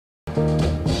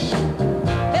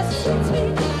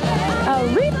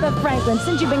Franklin,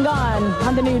 Since You've Been Gone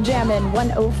on the new Jammin'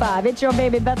 105. It's your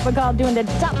baby Beth McCall doing the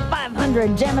top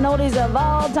 500 jammin' oldies of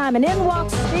all time. And in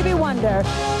walks Stevie Wonder.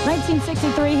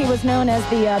 1963, he was known as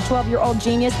the 12-year-old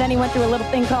genius. Then he went through a little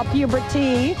thing called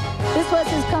puberty. This was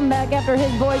his comeback after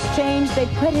his voice changed. They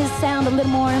put his sound a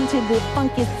little more into the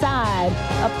funky side.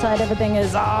 Uptight, everything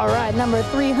is all right. Number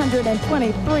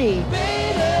 323.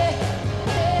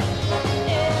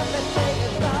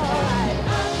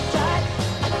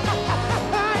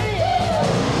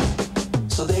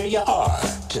 So there you are,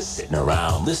 just sitting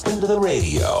around listening to the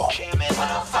radio. Jammin'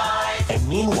 105. And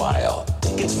meanwhile,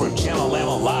 tickets for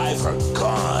Jam-A-Lamma Live are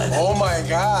gone. Oh my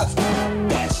God.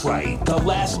 That's right. The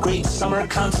last great summer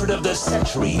concert of the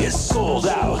century is sold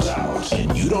out.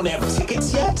 And you don't have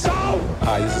tickets yet?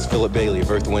 Hi, this is Philip Bailey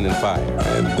of Earth, Wind & Fire.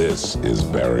 And this is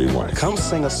Barry White. Come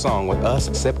sing a song with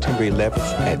us September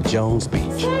 11th at Jones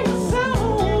Beach.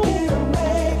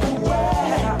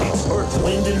 It's Earth,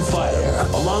 Wind & Fire,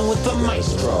 along with the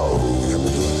maestro,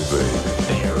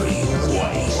 Barry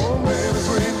White.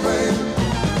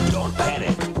 Don't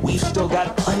panic. We've still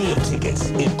got plenty of tickets,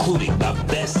 including the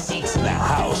best seats in the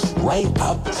house, right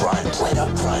up front.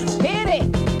 Hit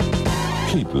it!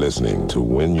 Keep listening to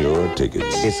win your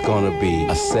tickets. It's gonna be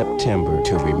a September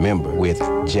to remember with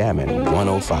Jammin'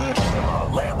 105.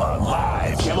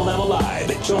 Jam-A-Lamma Live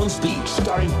at Jones Beach,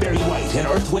 starring Barry White and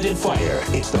Earth, Wind & Fire.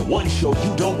 It's the one show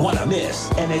you don't want to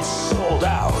miss, and it's sold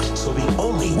out. So the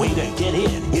only way to get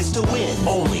in is to win.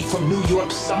 Only from New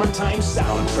York's summertime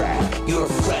soundtrack. Your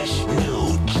fresh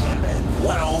new Jammin'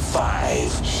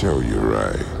 105. Show you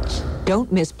right.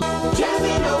 Don't miss.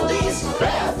 Jammin' Oldies,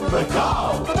 Beth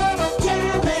McCall.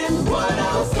 Jammin'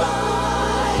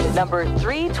 105. Number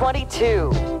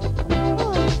 322.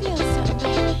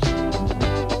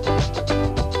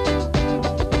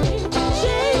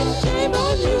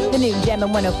 The new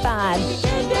Jammin' 105.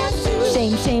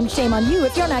 Shame on you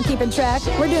if you're not keeping track.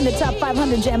 We're doing the top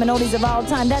 500 Jammin' oldies of all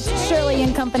time. That's Shirley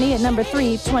and Company at number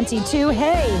 322.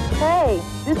 Hey,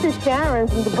 This is Sharon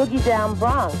from the Boogie Down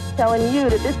Bronx telling you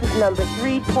that this is number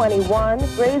 321,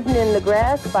 Grazing in the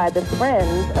Grass by the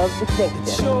Friends of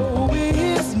Distinction.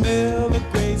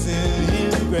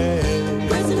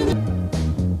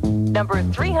 Number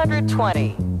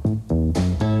 320.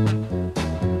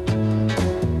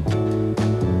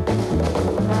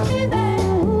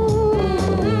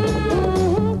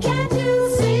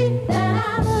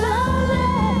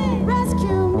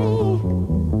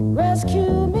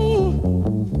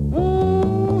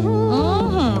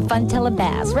 Fontella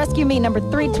Bass. Rescue Me, number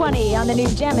 320 on the new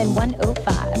Jammin'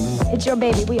 105. It's your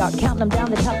baby. We are counting them down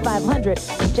the top 500.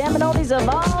 Jammin' oldies of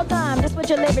all time. Just what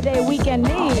your Labor Day weekend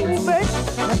needs.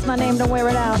 That's my name. Don't wear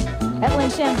it out. Evelyn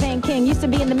Champagne King used to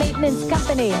be in the maintenance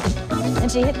company.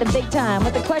 And she hit the big time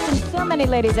with the question so many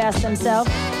ladies ask themselves.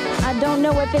 I don't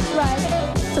know if it's right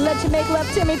to let you make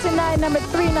love to me tonight. Number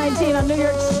 319 on New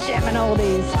York's Jammin'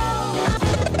 Oldies.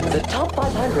 The top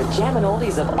 500 Jammin'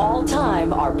 oldies of all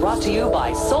time are brought to you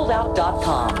by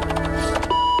SoldOut.com.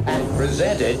 And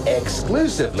presented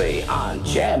exclusively on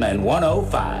Jammin'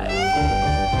 105.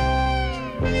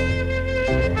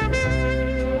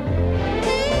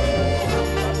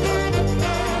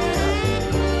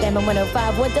 Jammin'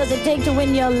 105, what does it take to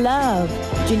win your love?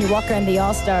 Junior Walker and the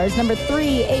All-Stars, number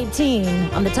 318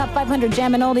 on the top 500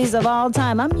 Jammin' oldies of all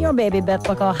time. I'm your baby, Beth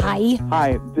McCall. Hi.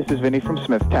 Hi, this is Vinny from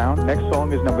Smithtown. Next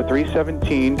song is number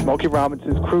 317, Smokey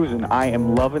Robinson's Cruisin'. I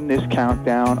am loving this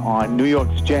countdown on New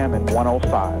York's Jammin'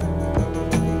 105.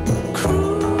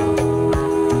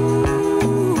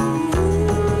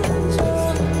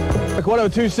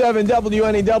 1027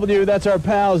 WNEW, that's our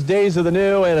pals, Days of the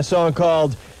New, and a song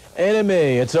called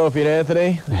Enemy. It's Sophie and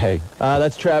Anthony. Hey.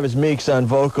 That's Travis Meeks on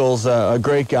vocals, a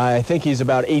great guy. I think he's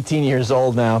about 18 years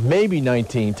old now, maybe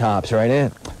 19 tops, right,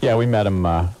 Ant? Yeah, we met him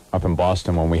up in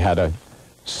Boston when we had to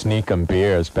sneak them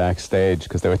beers backstage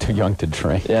because they were too young to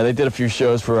drink. Yeah, they did a few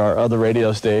shows for our other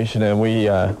radio station, and we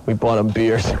bought them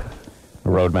beers. The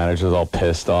road manager was all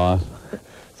pissed off.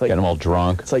 Get them all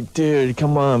drunk. It's like, dude,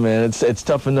 come on, man. It's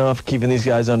tough enough keeping these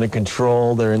guys under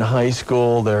control. They're in high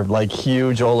school. They're, like,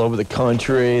 huge all over the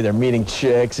country. They're meeting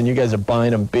chicks, and you guys are buying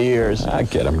them beers. I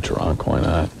get them drunk. Why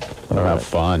not? Let them have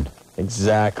fun.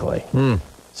 Exactly.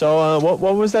 So, what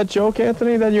was that joke,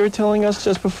 Anthony, that you were telling us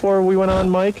just before we went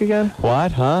on mic again?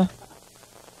 What, huh?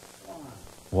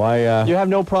 Why, You have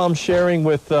no problem sharing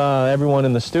with everyone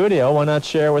in the studio. Why not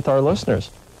share with our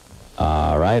listeners?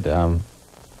 All right,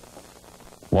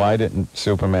 why didn't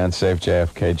Superman save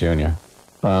JFK Jr.?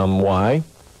 Why?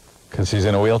 Because he's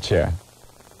in a wheelchair.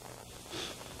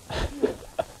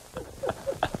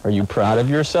 Are you proud of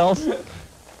yourself?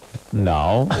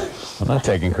 No, I'm not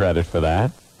taking credit for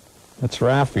that. That's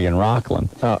Raffy in Rockland.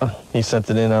 He sent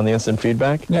it in on the instant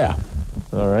feedback? Yeah.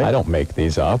 All right. I don't make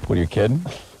these up. What, are you kidding?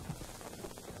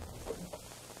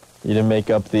 You didn't make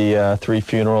up the 3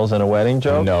 funerals and a wedding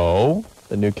joke? No.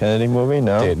 The new Kennedy movie?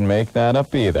 No. Didn't make that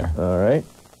up either. All right.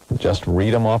 Just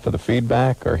read them off of the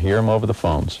feedback or hear them over the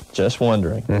phones. Just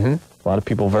wondering. Mm-hmm. A lot of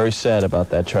people very sad about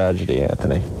that tragedy,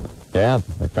 Anthony. Yeah,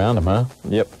 they found him, huh?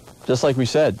 Yep. Just like we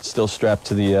said, still strapped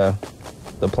to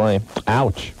the plane.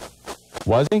 Ouch.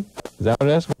 Was he? Is that what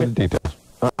it is? What are the details?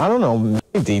 I don't know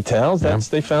details. Yeah.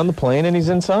 They found the plane and he's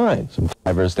inside. Some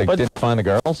divers, they didn't find the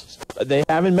girls? They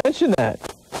haven't mentioned that.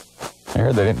 I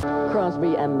heard they didn't.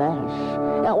 Crosby and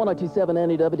Nash at 102.7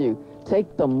 NEW.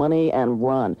 Take the money and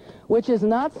run, which is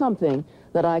not something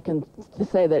that I can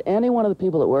say that any one of the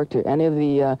people that worked here, any of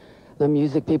the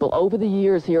music people over the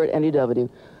years here at NEW,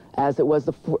 as it was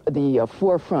the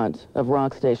forefront of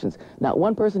rock stations. Not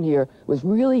one person here was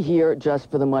really here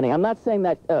just for the money. I'm not saying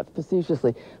that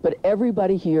facetiously, but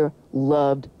everybody here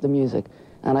loved the music.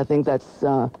 And I think that's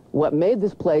what made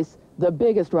this place the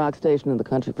biggest rock station in the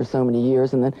country for so many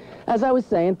years. And then, as I was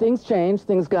saying, things changed.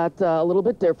 Things got a little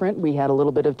bit different. We had a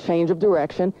little bit of change of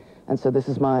direction. And so this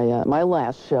is my my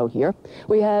last show here.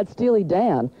 We had Steely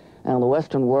Dan and the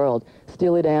Western World.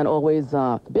 Steely Dan, always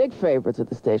big favorites at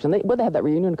the station. They had that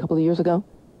reunion a couple of years ago.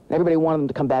 Everybody wanted them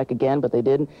to come back again, but they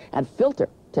didn't. And Filter,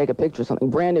 take a picture of something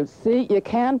brand new. See, you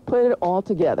can put it all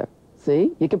together.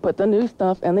 See, you can put the new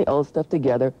stuff and the old stuff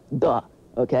together. Duh.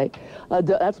 Okay?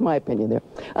 That's my opinion there.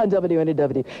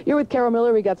 WNEW. You're with Carol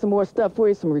Miller. We got some more stuff for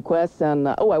you, some requests. And,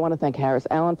 I want to thank Harris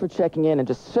Allen for checking in and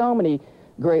just so many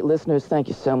great listeners. Thank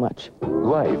you so much.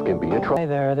 Life can be a Hi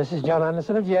there, this is John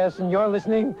Anderson of Yes, and you're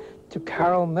listening to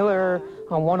Carol Miller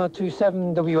on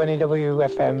 102.7 WNEW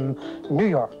FM, New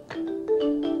York.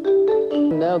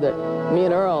 You know that me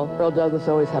and Earl Douglas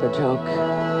always had a joke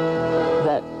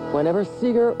that whenever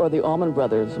Seeger or the Allman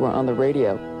Brothers were on the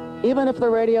radio, even if the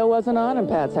radio wasn't on in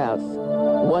Pat's house,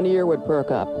 one ear would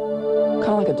perk up. Kind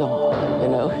of like a dog, you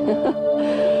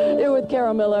know. You're with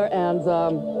Carol Miller, and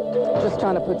just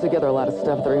trying to put together a lot of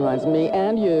stuff that reminds me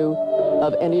and you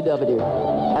of NEW,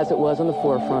 as it was in the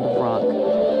forefront of rock.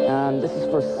 And this is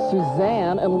for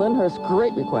Suzanne and Lyndhurst.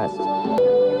 Great request.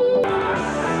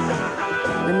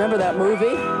 Remember that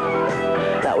movie?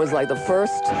 That was like the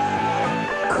first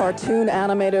cartoon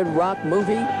animated rock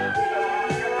movie.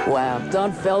 Wow.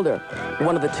 Don Felder,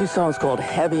 one of the 2 songs called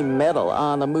Heavy Metal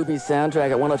on the movie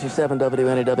soundtrack at 102.7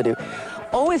 WNEW.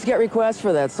 Always get requests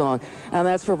for that song. And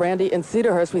that's for Randy in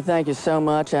Cedarhurst. We thank you so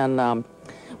much. And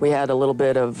we had a little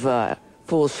bit of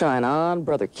Fools Shine On,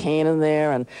 Brother Kane in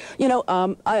there. And, you know,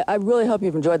 I really hope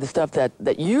you've enjoyed the stuff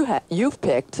that you've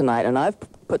picked tonight and I've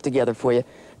put together for you.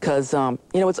 Because, you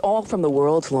know, it's all from the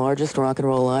world's largest rock and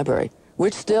roll library,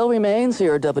 which still remains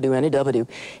here at WNEW,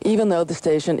 even though the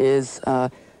station is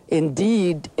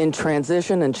indeed in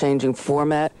transition and changing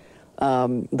format.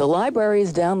 The library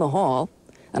is down the hall,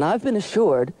 and I've been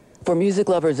assured, for music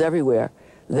lovers everywhere,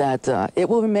 that it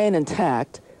will remain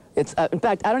intact. It's in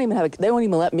fact, I don't even have they won't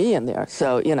even let me in there.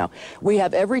 So, you know, we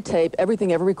have every tape,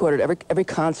 everything ever recorded, every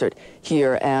concert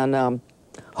here, and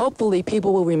hopefully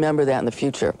people will remember that in the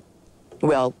future.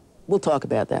 Well, we'll talk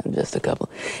about that in just a couple.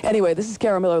 Anyway, this is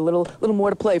Carol Miller. A little more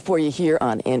to play for you here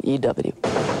on NEW.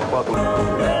 Welcome.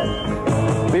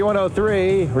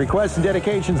 B103, requests and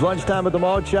dedications, lunchtime at the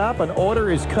mall shop. An order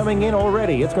is coming in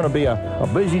already. It's going to be a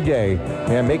busy day.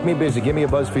 Yeah, make me busy. Give me a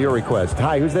buzz for your request.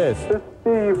 Hi, who's this? This is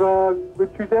Steve.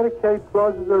 Would you dedicate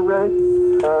Roses Are Red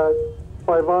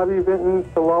by Bobby Vinton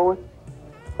to Lois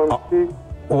from Steve?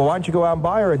 Well, why don't you go out and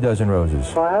buy her a dozen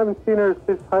roses? I haven't seen her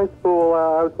since high school.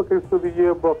 I was looking through the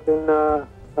yearbook, and I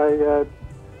was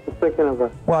thinking of her.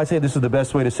 Well, I say this is the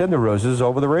best way to send the roses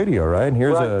over the radio, right? And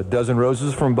here's a dozen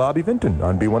roses from Bobby Vinton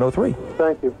on B103.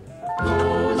 Thank you.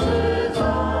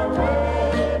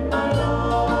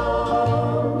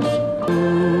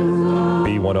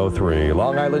 B103,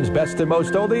 Long Island's best and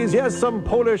most oldies. Yes, some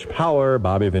Polish power,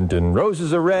 Bobby Vinton.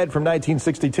 Roses Are Red from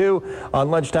 1962 on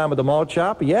lunchtime at the malt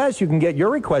shop. Yes, you can get your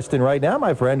request in right now,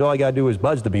 my friend. All I got to do is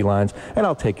buzz the B lines, and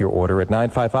I'll take your order at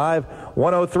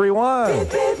 955-1031.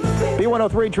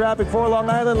 B103 traffic for Long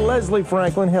Island. Leslie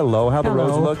Franklin, hello. How the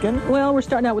roads looking? Well, we're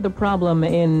starting out with a problem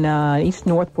in East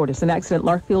Northport. It's an accident,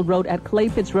 Larkfield Road at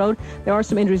Claypits Road. There are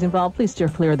some injuries involved. Please steer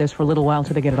clear of this for a little while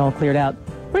until they get it all cleared out.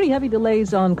 Pretty heavy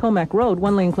delays on Comac Road.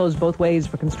 One lane closed both ways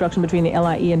for construction between the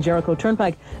LIE and Jericho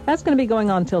Turnpike. That's going to be going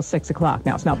on until 6 o'clock.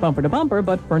 Now, it's not bumper to bumper,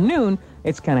 but for noon,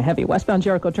 it's kind of heavy. Westbound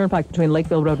Jericho Turnpike between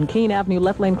Lakeville Road and Keene Avenue,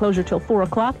 left lane closure till 4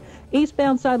 o'clock.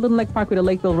 Eastbound side Little Neck Parkway to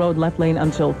Lakeville Road, left lane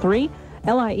until 3.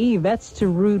 LIE, Vets to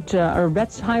Route, or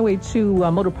Vets Highway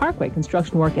to Motor Parkway,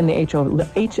 construction work in the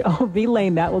HOV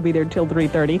lane. That will be there till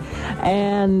 3:30.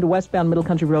 And westbound Middle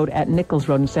Country Road at Nichols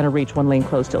Road in Center Reach, one lane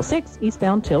closed till 6,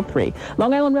 eastbound till 3.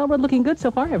 Long Island Railroad looking good so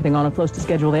far. Everything on and close to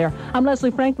schedule there. I'm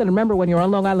Leslie Franklin. Remember, when you're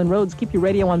on Long Island roads, keep your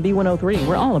radio on B103.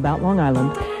 We're all about Long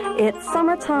Island. It's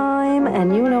summertime,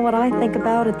 and you know what I think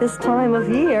about at this time of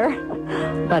year.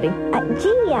 Buddy?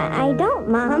 Gee, I don't,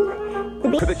 Mom.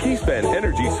 For the Keyspan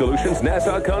Energy Solutions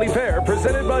Nassau County Fair,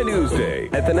 presented by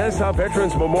Newsday at the Nassau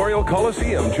Veterans Memorial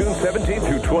Coliseum, June 17th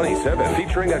through 27th,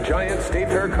 featuring a giant State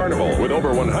Fair carnival with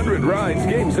over 100 rides,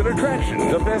 games, and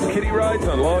attractions. The best kiddie rides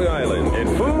on Long Island. And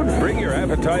food, bring your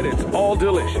appetite. It's all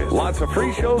delicious. Lots of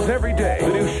free shows every day. The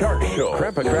new Shark Show,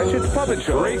 Crap Attractions Puppet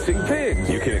Show, Racing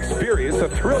Pigs. You can experience the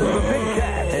thrill of the big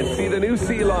cat and see the new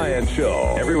Sea Lion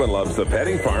Show. Everyone loves the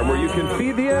petting farm where you can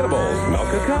feed the animals,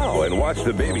 milk a cow, and watch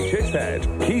the baby chicks hatch.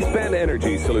 Keyspan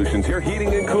Energy Solutions, your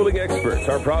heating and cooling experts,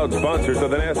 are proud sponsors of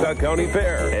the Nassau County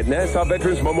Fair at Nassau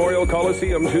Veterans Memorial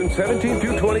Coliseum, June 17th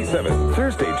through 27th.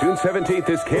 Thursday, June 17th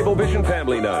is Cablevision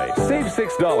Family Night. Save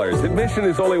 $6. Admission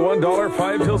is only $1,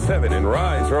 5 till 7, and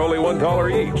rides are only $1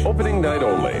 each. Opening night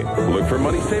only. Look for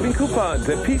money-saving coupons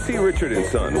at PC Richard &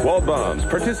 Son, Wald Bombs,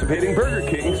 participating Burger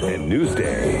Kings, and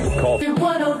Newsday. Call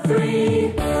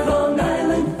 103 Long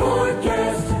Island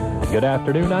Forecast. Good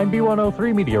afternoon, I'm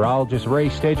B103 meteorologist Ray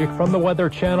Stajic from the Weather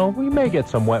Channel. We may get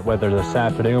some wet weather this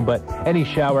afternoon, but any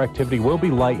shower activity will be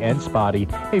light and spotty,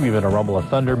 maybe even a rumble of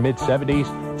thunder, mid-70s.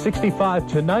 65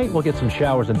 tonight, we'll get some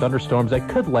showers and thunderstorms that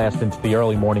could last into the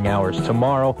early morning hours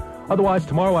tomorrow. Otherwise,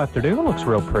 tomorrow afternoon looks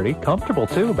real pretty, comfortable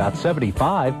too, about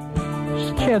 75.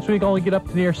 There's a chance we can only get up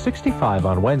to near 65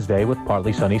 on Wednesday with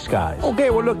partly sunny skies. Okay,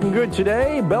 we're looking good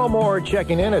today. Belmore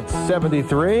checking in at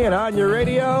 73, and on your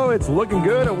radio, it's looking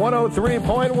good at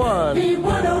 103.1.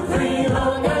 B103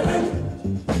 Long Island.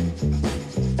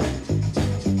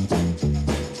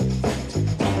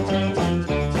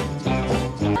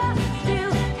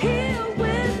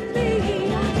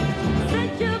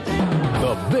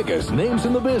 The biggest names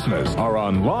in the business are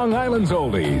on Long Island's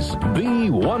Oldies,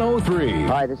 B103.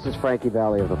 Hi, this is Frankie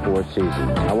Valli of the Four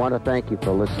Seasons. I want to thank you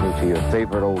for listening to your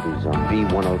favorite oldies on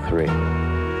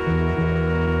B103.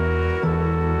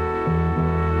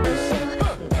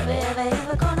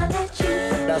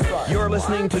 You're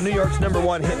listening to New York's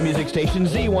 #1 hit music station,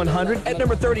 Z100. At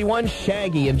number 31,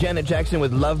 Shaggy and Janet Jackson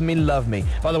with Love Me, Love Me.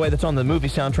 By the way, that's on the movie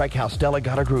soundtrack, How Stella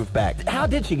Got Her Groove Back. How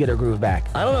did she get her groove back?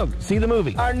 I don't know. See the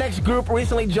movie. Our next group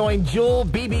recently joined Jewel,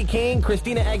 B.B. King,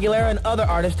 Christina Aguilera, and other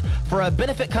artists for a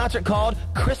benefit concert called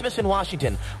Christmas in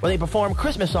Washington, where they performed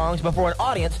Christmas songs before an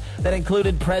audience that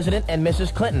included President and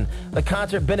Mrs. Clinton. The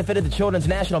concert benefited the Children's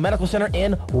National Medical Center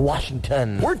in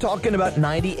Washington. We're talking about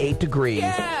 98 degrees.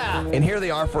 Yeah! And here they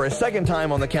are for a second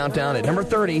time on the countdown at number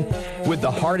 30 with The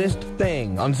Hardest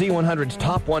Thing on Z100's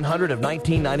Top 100 of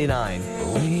 1999.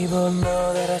 We both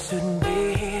know that I shouldn't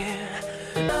be here.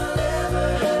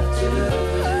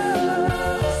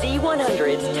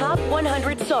 Z100's Top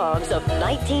 100 Songs of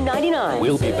 1999.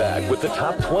 We'll be back with the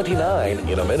Top 29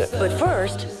 in a minute. But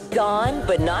first, Gone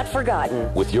But Not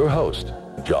Forgotten. With your host,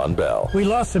 John Bell. We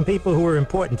lost some people who were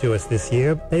important to us this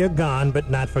year. They are gone but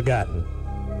not forgotten.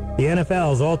 The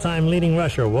NFL's all-time leading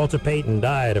rusher, Walter Payton,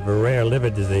 died of a rare liver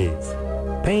disease.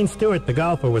 Payne Stewart, the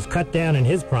golfer, was cut down in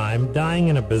his prime, dying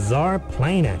in a bizarre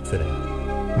plane accident.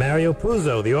 Mario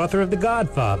Puzo, the author of The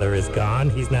Godfather, is gone.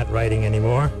 He's not writing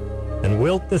anymore. And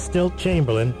Wilt the Stilt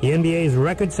Chamberlain, the NBA's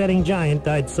record-setting giant,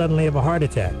 died suddenly of a heart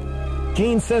attack.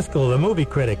 Gene Siskel, the movie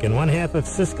critic and one half of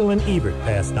Siskel and Ebert,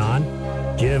 passed on.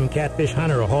 Jim Catfish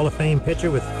Hunter, a Hall of Fame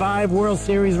pitcher with 5 World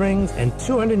Series rings and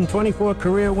 224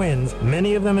 career wins,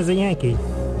 many of them as a Yankee,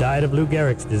 died of Lou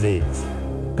Gehrig's disease.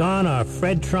 Gone are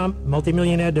Fred Trump,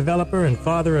 multimillionaire developer and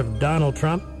father of Donald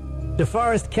Trump,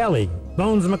 DeForest Kelley,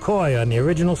 Bones McCoy on the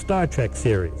original Star Trek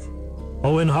series,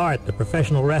 Owen Hart, the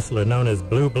professional wrestler known as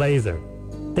Blue Blazer,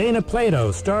 Dana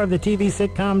Plato, star of the TV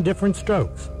sitcom Different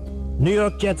Strokes, New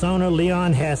York Jets owner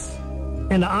Leon Hess,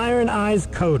 and Iron Eyes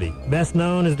Cody, best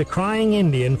known as the crying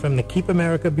Indian from the Keep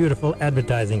America Beautiful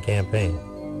advertising campaign.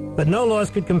 But no loss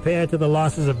could compare to the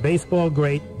losses of baseball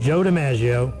great Joe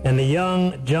DiMaggio and the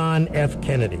young John F.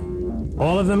 Kennedy.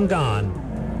 All of them gone,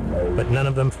 but none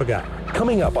of them forgotten.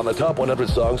 Coming up on the Top 100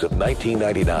 Songs of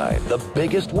 1999, the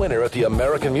biggest winner at the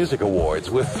American Music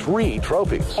Awards with 3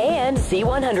 trophies. And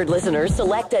Z100 listeners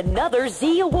select another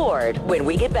Z Award when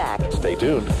we get back. Stay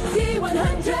tuned.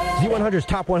 Z100's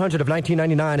Top 100 of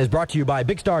 1999 is brought to you by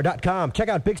BigStar.com. Check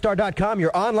out BigStar.com,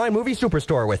 your online movie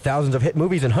superstore with thousands of hit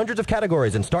movies in hundreds of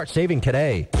categories, and start saving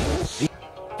today.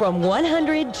 from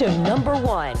 100 to number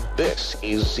 1. This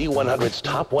is Z100's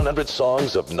Top 100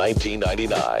 Songs of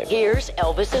 1999. Here's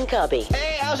Elvis and Cubby.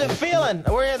 Hey, how's it feeling?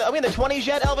 Are we in the 20s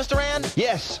yet, Elvis Duran?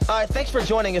 Yes. All right, thanks for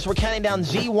joining us. We're counting down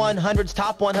Z100's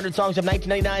Top 100 Songs of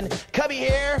 1999. Cubby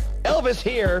here. Elvis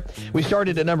here. We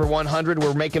started at number 100.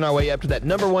 We're making our way up to that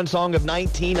number 1 song of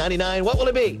 1999. What will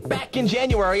it be? Back in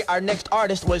January, our next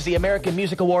artist was the American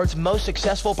Music Awards' most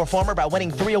successful performer by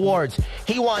winning 3 awards.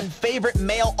 He won Favorite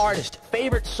Male Artist,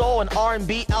 Favorite Soul and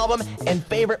R&B Album, and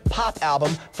Favorite Pop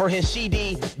Album for his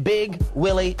CD, Big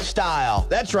Willie Style.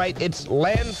 That's right, it's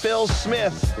Landfill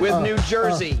Smith with New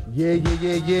Jersey. New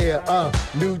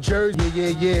Jersey,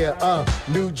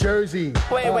 New Jersey.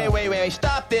 Wait,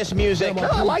 stop this music. Oh,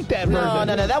 I like that version.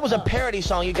 No, that was a parody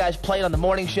song you guys played on the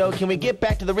morning show. Can we get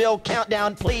back to the real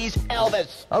countdown, please,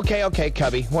 Elvis? Okay,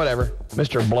 Cubby, whatever.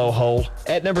 Mr. Blowhole.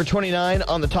 At number 29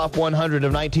 on the Top 100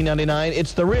 of 1999,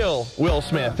 it's the real Will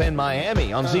Smith in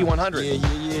Miami on Z100.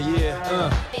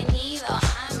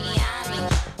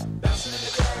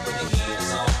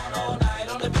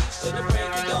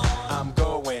 I'm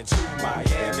going to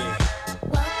Miami.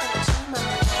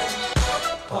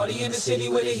 Party in the city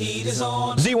where the heat is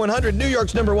on. Z100, New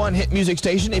York's number 1 hit music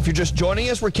station. If you're just joining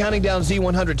us, we're counting down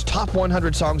Z100's Top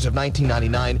 100 Songs of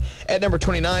 1999. At number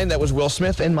 29, that was Will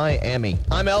Smith in Miami.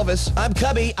 I'm Elvis. I'm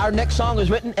Cubby. Our next song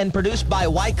was written and produced by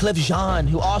Wyclef Jean,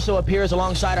 who also appears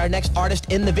alongside our next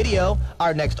artist in the video.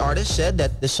 Our next artist said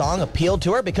that the song appealed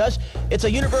to her because it's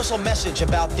a universal message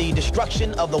about the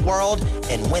destruction of the world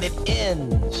and when it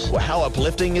ends. Well, how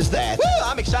uplifting is that? Woo,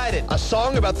 I'm excited. A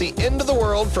song about the end of the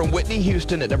world from Whitney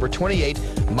Houston at number 28,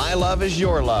 My Love Is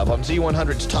Your Love on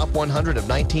Z100's Top 100 of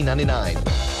 1999.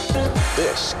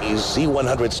 This is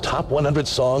Z100's Top 100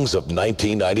 Songs of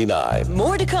 1999.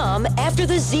 More to come after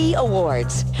the Z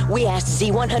Awards. We asked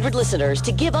Z100 listeners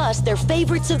to give us their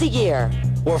favorites of the year.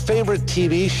 Or favorite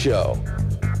TV show.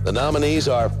 The nominees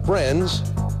are Friends,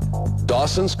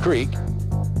 Dawson's Creek,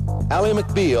 Ally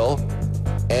McBeal,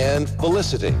 and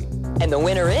Felicity. And the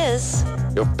winner is...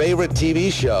 Your favorite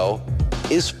TV show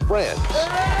is Friends.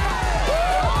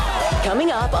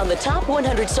 Coming up on the Top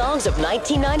 100 Songs of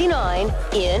 1999,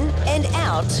 In and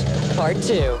Out, Part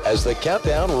 2. As the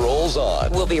countdown rolls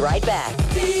on. We'll be right back.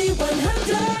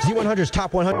 Z100's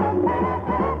Top 100.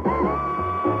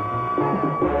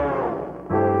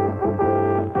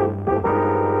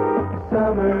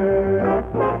 Summer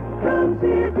comes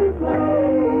here to play.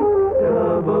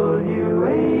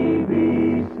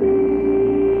 WABC.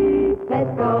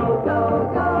 Let's go, go,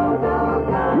 go, go,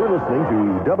 go. You're listening to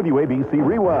WABC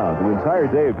Rewound, the entire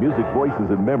day of music, voices,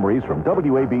 and memories from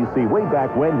WABC way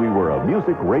back when we were a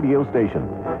music radio station.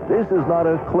 This is not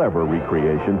a clever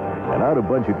recreation, and not a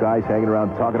bunch of guys hanging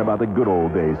around talking about the good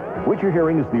old days. What you're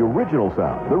hearing is the original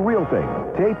sound, the real thing,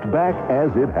 taped back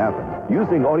as it happened,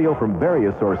 using audio from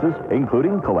various sources,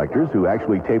 including collectors who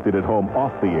actually taped it at home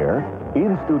off the air,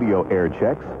 in-studio air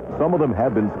checks. Some of them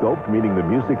have been scoped, meaning the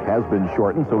music has been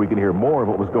shortened so we can hear more of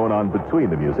what was going on between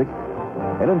the music.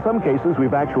 And in some cases,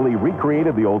 we've actually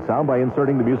recreated the old sound by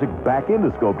inserting the music back into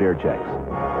scoped air checks.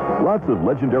 Lots of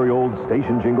legendary old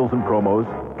station jingles and promos,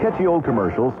 catchy old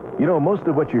commercials. You know, most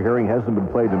of what you're hearing hasn't been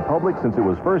played in public since it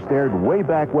was first aired way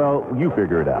back, well, you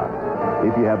figure it out.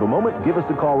 If you have a moment, give us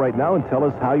a call right now and tell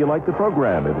us how you like the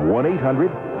program at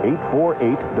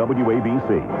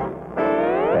 1-800-848-WABC.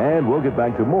 And we'll get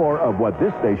back to more of what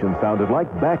this station sounded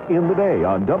like back in the day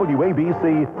on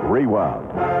WABC Rewound.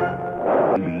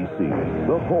 ABC,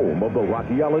 the home of the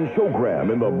Rocky Allen Showgram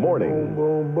in the morning.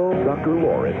 Boom, boom. Dr.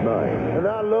 Lore at 9. And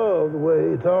I love the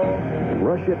way you talk.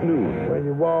 Rush at noon. When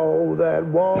you walk that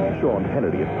walk. Sean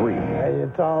Hannity at 3. And you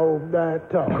talk that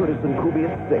talk. Curtis and Kubi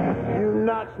at 6. You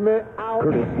knocks me out.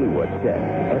 Curtis Lew at 10.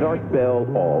 And Art Bell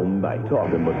all night.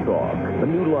 Talking the talk. A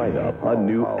new lineup. A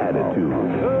new attitude.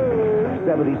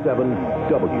 77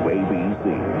 WABC.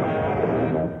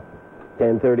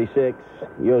 10:36.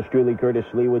 Yours truly, Curtis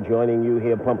Lewa, joining you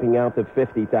here, pumping out the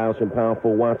 50,000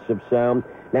 powerful watts of sound,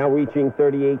 now reaching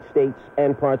 38 states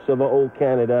and parts of old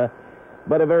Canada.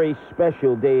 But a very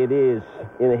special day it is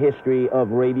in the history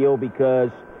of radio, because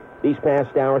these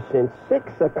past hours since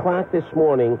 6 o'clock this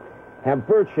morning have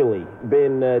virtually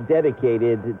been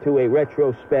dedicated to a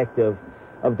retrospective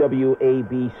of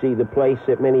WABC, the place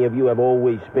that many of you have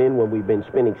always been when we've been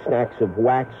spinning stacks of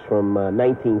wax from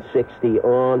 1960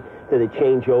 on, to the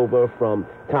changeover from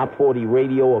top 40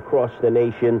 radio across the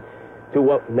nation to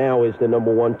what now is the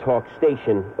 #1 talk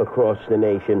station across the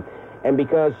nation. And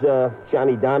because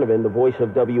Johnny Donovan, the voice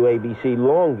of WABC,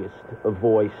 longest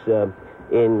voice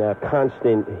in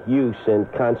constant use and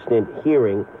constant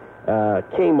hearing,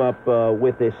 came up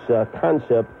with this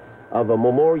concept of a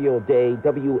Memorial Day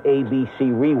WABC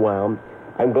Rewound.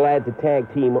 I'm glad to tag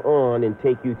team on and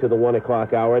take you to the 1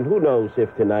 o'clock hour. And who knows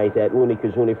if tonight that Uni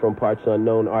Kazuni from Parts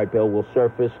Unknown, Art Bell, will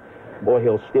surface, or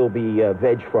he'll still be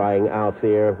veg frying out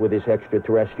there with his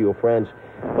extraterrestrial friends.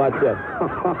 But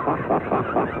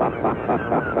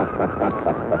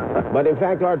in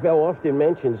fact, Art Bell often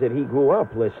mentions that he grew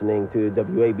up listening to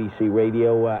WABC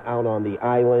radio out on the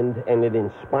island, and it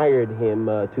inspired him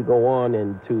to go on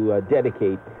and to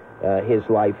dedicate his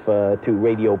life to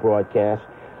radio broadcasts.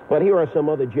 But here are some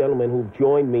other gentlemen who've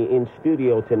joined me in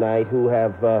studio tonight who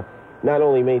have not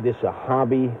only made this a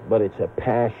hobby, but it's a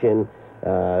passion.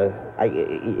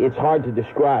 It's hard to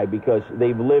describe because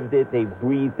they've lived it, they've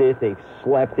breathed it, they've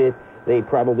slept it. They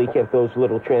probably kept those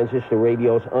little transistor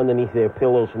radios underneath their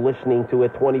pillows listening to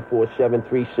it 24/7,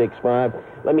 365.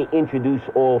 Let me introduce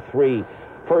all three.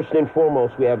 First and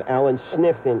foremost, we have Alan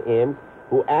Sniffen in,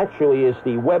 who actually is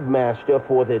the webmaster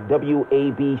for the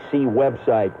WABC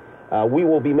website. We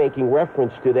will be making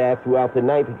reference to that throughout the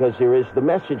night because there is the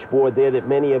message board there that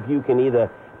many of you can either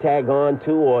tag on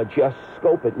to or just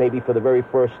scope it maybe for the very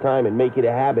first time and make it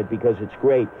a habit because it's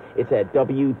great. It's at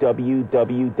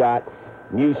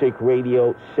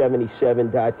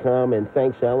www.musicradio77.com. And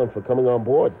thanks, Alan, for coming on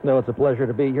board. No, it's a pleasure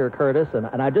to be here, Curtis.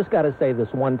 And I just got to say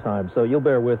this one time, so you'll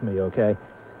bear with me, okay?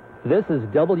 This is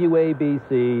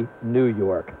WABC New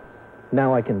York.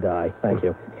 Now I can die. Thank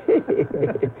you.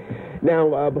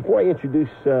 Now, before I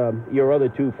introduce your other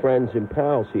two friends and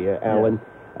pals here, Alan,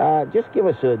 just give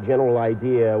us a general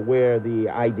idea where the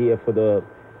idea for the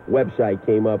website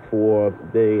came up for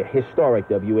the historic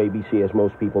WABC as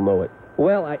most people know it.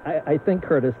 Well, I think,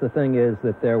 Curtis, the thing is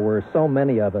that there were so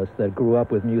many of us that grew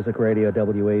up with music radio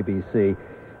WABC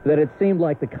that it seemed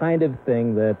like the kind of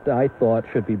thing that I thought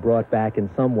should be brought back in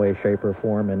some way, shape, or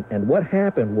form. And what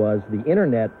happened was the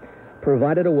Internet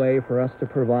provided a way for us to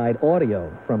provide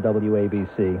audio from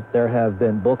WABC. There have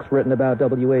been books written about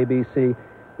WABC.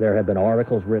 There have been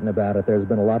articles written about it. There's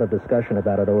been a lot of discussion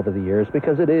about it over the years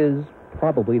because it is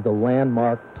probably the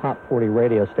landmark top 40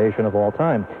 radio station of all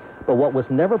time. But what was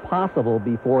never possible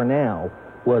before now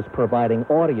was providing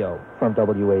audio from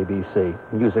WABC,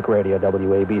 music radio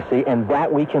WABC, and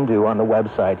that we can do on the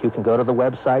website. You can go to the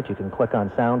website, you can click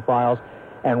on sound files,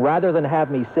 and rather than have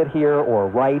me sit here or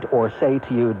write or say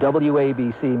to you,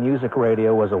 WABC Music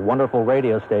Radio was a wonderful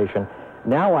radio station,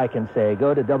 now I can say,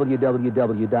 go to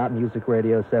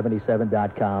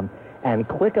www.musicradio77.com and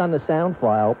click on the sound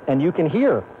file, and you can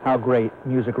hear how great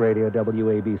Music Radio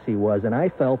WABC was. And I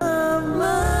felt...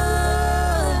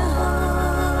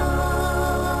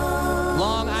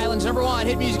 Long Island's #1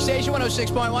 hit music station,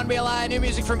 106.1 BLI. New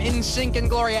music from NSYNC and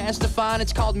Gloria Estefan.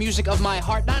 It's called Music of My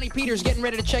Heart. Donnie Peters getting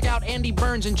ready to check out Andy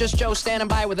Burns and Just Joe standing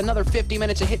by with another 50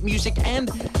 minutes of hit music. And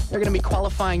they're going to be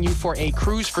qualifying you for a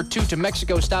cruise for two to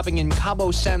Mexico, stopping in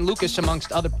Cabo San Lucas,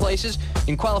 amongst other places. You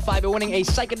can qualify by winning a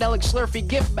psychedelic Slurpee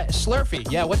gift bag.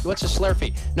 Slurpee? Yeah, what's a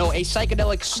Slurpee? No, a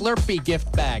psychedelic Slurpee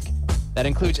gift bag. That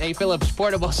includes a Philips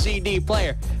portable CD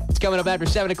player. It's coming up after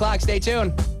 7 o'clock. Stay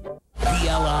tuned.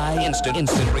 BLI instant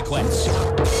requests.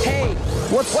 Hey,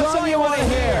 what song you want to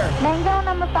hear? Mango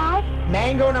number 5.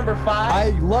 Mango number 5? I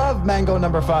love Mango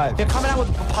number 5. They're coming out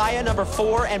with Papaya number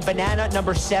 4 and Banana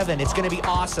number 7. It's going to be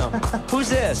awesome. Who's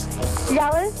this?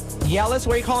 Yellis. Yellis,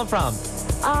 where are you calling from?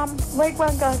 Lake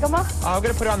Wankagama. I'm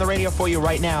going to put it on the radio for you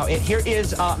right now. Here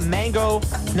is Mango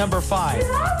number 5. We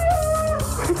love you.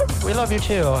 We love you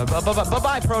too.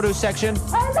 Bye-bye, produce section.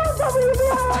 I love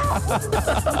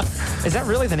WBLI. Is that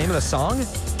really the name of the song?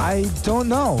 I don't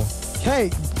know. Hey,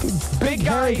 big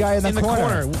hairy guy in the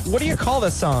corner. What do you call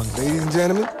this song? Ladies and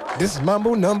gentlemen, this is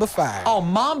Mambo number 5. Oh,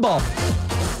 Mambo.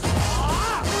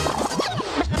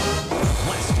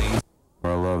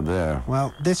 I love there.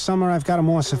 Well, this summer I've got a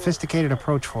more sophisticated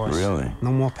approach for us. Really?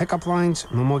 No more pickup lines,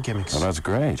 no more gimmicks. Well, that's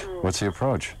great. What's the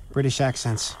approach? British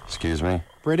accents. Excuse me?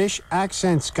 British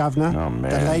accents, Governor. Oh,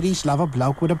 man. The ladies love a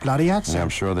bloke with a bloody accent. Yeah, I'm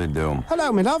sure they do.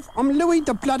 Hello, my love. I'm Louis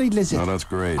the Bloody Lizard. Oh, that's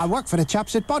great. I work for the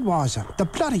chaps at Budweiser. The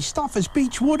bloody stuff is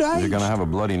Beechwood Age. You're going to have a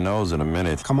bloody nose in a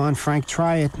minute. Come on, Frank,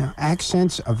 try it. Now,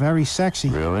 accents are very sexy.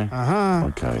 Really? Uh-huh.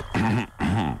 Okay.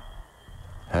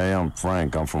 Hey, I'm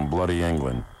Frank. I'm from bloody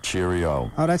England.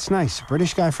 Cheerio. Oh, that's nice.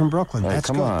 British guy from Brooklyn. Hey, That's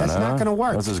come good. on, That's not going to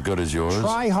work. That's as good as yours.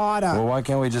 Try harder. Well, why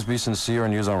can't we just be sincere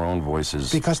and use our own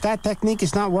voices? Because that technique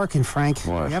is not working, Frank.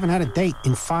 What? We haven't had a date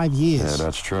in 5 years. Yeah,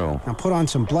 that's true. Now put on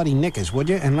some bloody knickers, would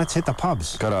you? And let's hit the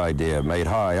pubs. Good idea, mate.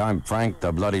 Hi, I'm Frank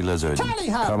the Bloody Lizard.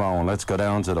 Tally-ho! Come on, let's go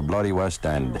down to the bloody West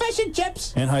End. Fish and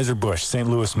chips. Anheuser-Busch, St.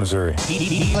 Louis, Missouri.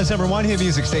 That's #1 hit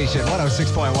music station,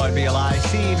 106.1 BLI.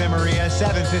 Steve and Maria,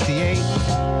 7:58.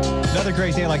 Another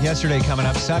great day like yesterday coming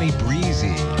up. Sunny,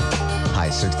 breezy. High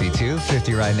 62,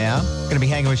 50 right now. Going to be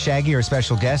hanging with Shaggy, our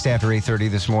special guest, after 8:30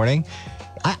 this morning.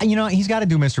 He's got to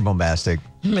do Mr. Bombastic.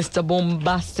 Mr.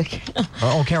 Bombastic.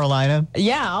 Oh, Carolina.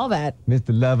 Yeah, all that. Mr.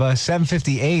 Lover,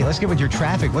 7:58. Let's get with your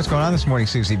traffic. What's going on this morning,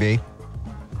 Susie B?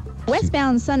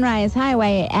 Westbound Sunrise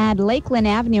Highway at Lakeland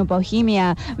Avenue,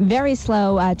 Bohemia. Very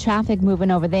slow traffic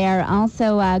moving over there.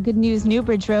 Also, good news,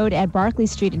 Newbridge Road at Barclay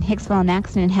Street in Hicksville, an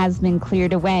accident has been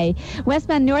cleared away.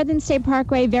 Westbound Northern State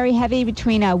Parkway, very heavy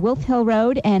between Wolf Hill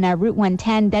Road and Route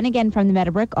 110. Then again from the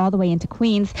Meadowbrook all the way into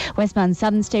Queens. Westbound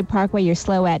Southern State Parkway, you're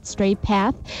slow at Straight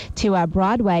Path to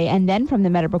Broadway. And then from the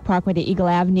Meadowbrook Parkway to Eagle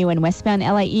Avenue. And westbound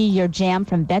LAE, you're jammed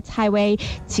from Betts Highway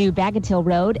to Bagatelle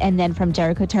Road. And then from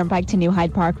Jericho Turnpike to New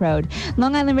Hyde Park Road.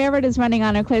 Long Island Railroad is running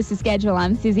on a closest schedule.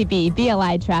 I'm Susie B.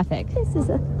 BLI Traffic. This is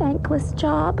a thankless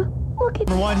job. Look at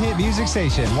Number one hit music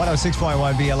station,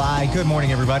 106.1 BLI. Good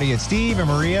morning, everybody. It's Steve and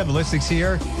Maria. Ballistics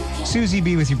here. Susie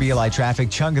B with your BLI Traffic.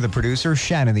 Chunga the producer.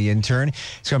 Shannon the intern.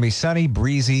 It's going to be sunny,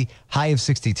 breezy, high of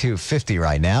 62, 50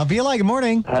 right now. BLI, good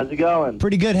morning. How's it going?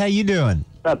 Pretty good. How you doing?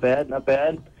 Not bad, not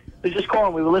bad. We were just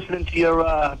calling. We were listening to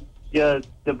your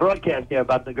the broadcast here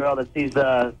about the girl that sees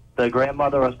the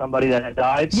grandmother or somebody that had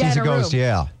died. Sees a ghost,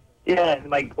 yeah. Yeah,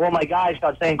 and all my guys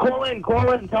start saying, call in,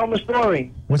 and tell them the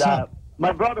story. What's up?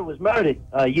 My brother was murdered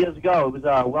years ago. It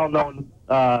was well-known,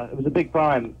 it was a big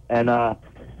crime. And to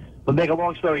make a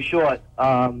long story short,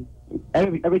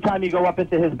 every time you go up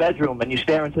into his bedroom and you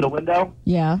stare into the window.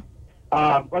 Yeah.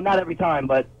 Well, not every time,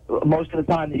 but most of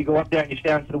the time that you go up there and you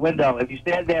stare into the window, if you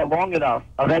stand there long enough,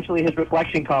 eventually his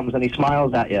reflection comes and he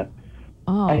smiles at you.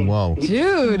 Oh, whoa.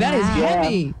 Dude, that is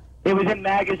heavy. It was in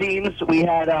magazines. We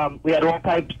had all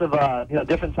types of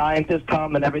different scientists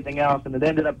come and everything else, and it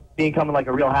ended up becoming like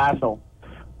a real hassle.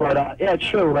 But yeah, it's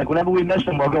true. Like whenever we miss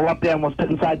him, we'll go up there and we'll sit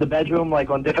inside the bedroom,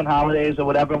 like on different holidays or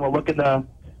whatever, and we'll look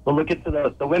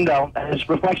into the window, and his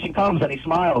reflection comes and he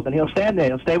smiles, and he'll stand there.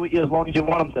 He'll stay with you as long as you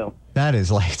want him to. That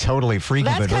is like totally freaky,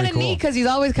 That's but very kind of cool. neat because he's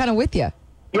always kind of with you.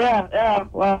 Yeah.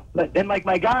 Well, and like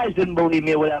my guys didn't believe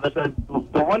me or whatever. So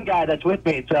the one guy that's with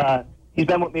me, he's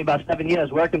been with me about 7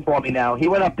 years, working for me now. He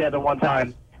went up there the one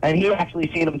time, and he actually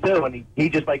seen him too, and he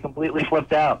just like completely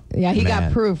flipped out. Yeah, he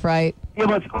got proof, right? Yeah,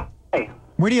 but hey.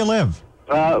 Where do you live?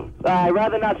 I'd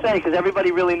rather not say because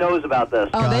everybody really knows about this.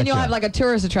 Oh, then you'll have like a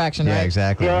tourist attraction, right? Yeah,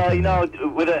 exactly. Yeah,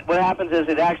 what happens is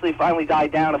it actually finally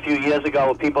died down a few years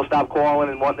ago. People stopped calling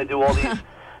and wanting to do all these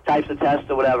types of tests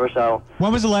or whatever. So.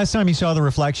 When was the last time you saw the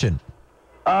reflection?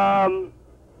 When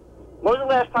was the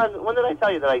last time? When did I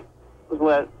tell you that I was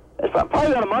with? It's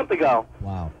probably about a month ago.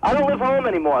 Wow. I don't live home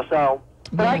anymore, so.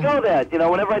 But I go there,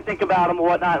 whenever I think about him or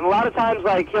whatnot. And a lot of times,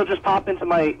 like, he'll just pop into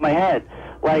my head.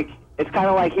 Like, it's kind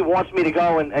of like he wants me to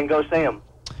go and go see him.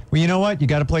 Well, you know what? You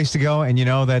got a place to go, and you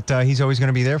know that he's always going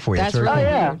to be there for you. That's right.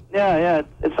 Oh, yeah.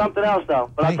 It's something else,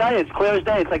 though. But I'll tell you, it's clear as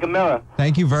day. It's like a mirror.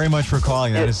 Thank you very much for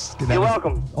calling. That is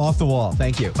welcome. Off the wall.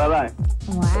 Thank you. Bye-bye.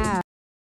 Wow.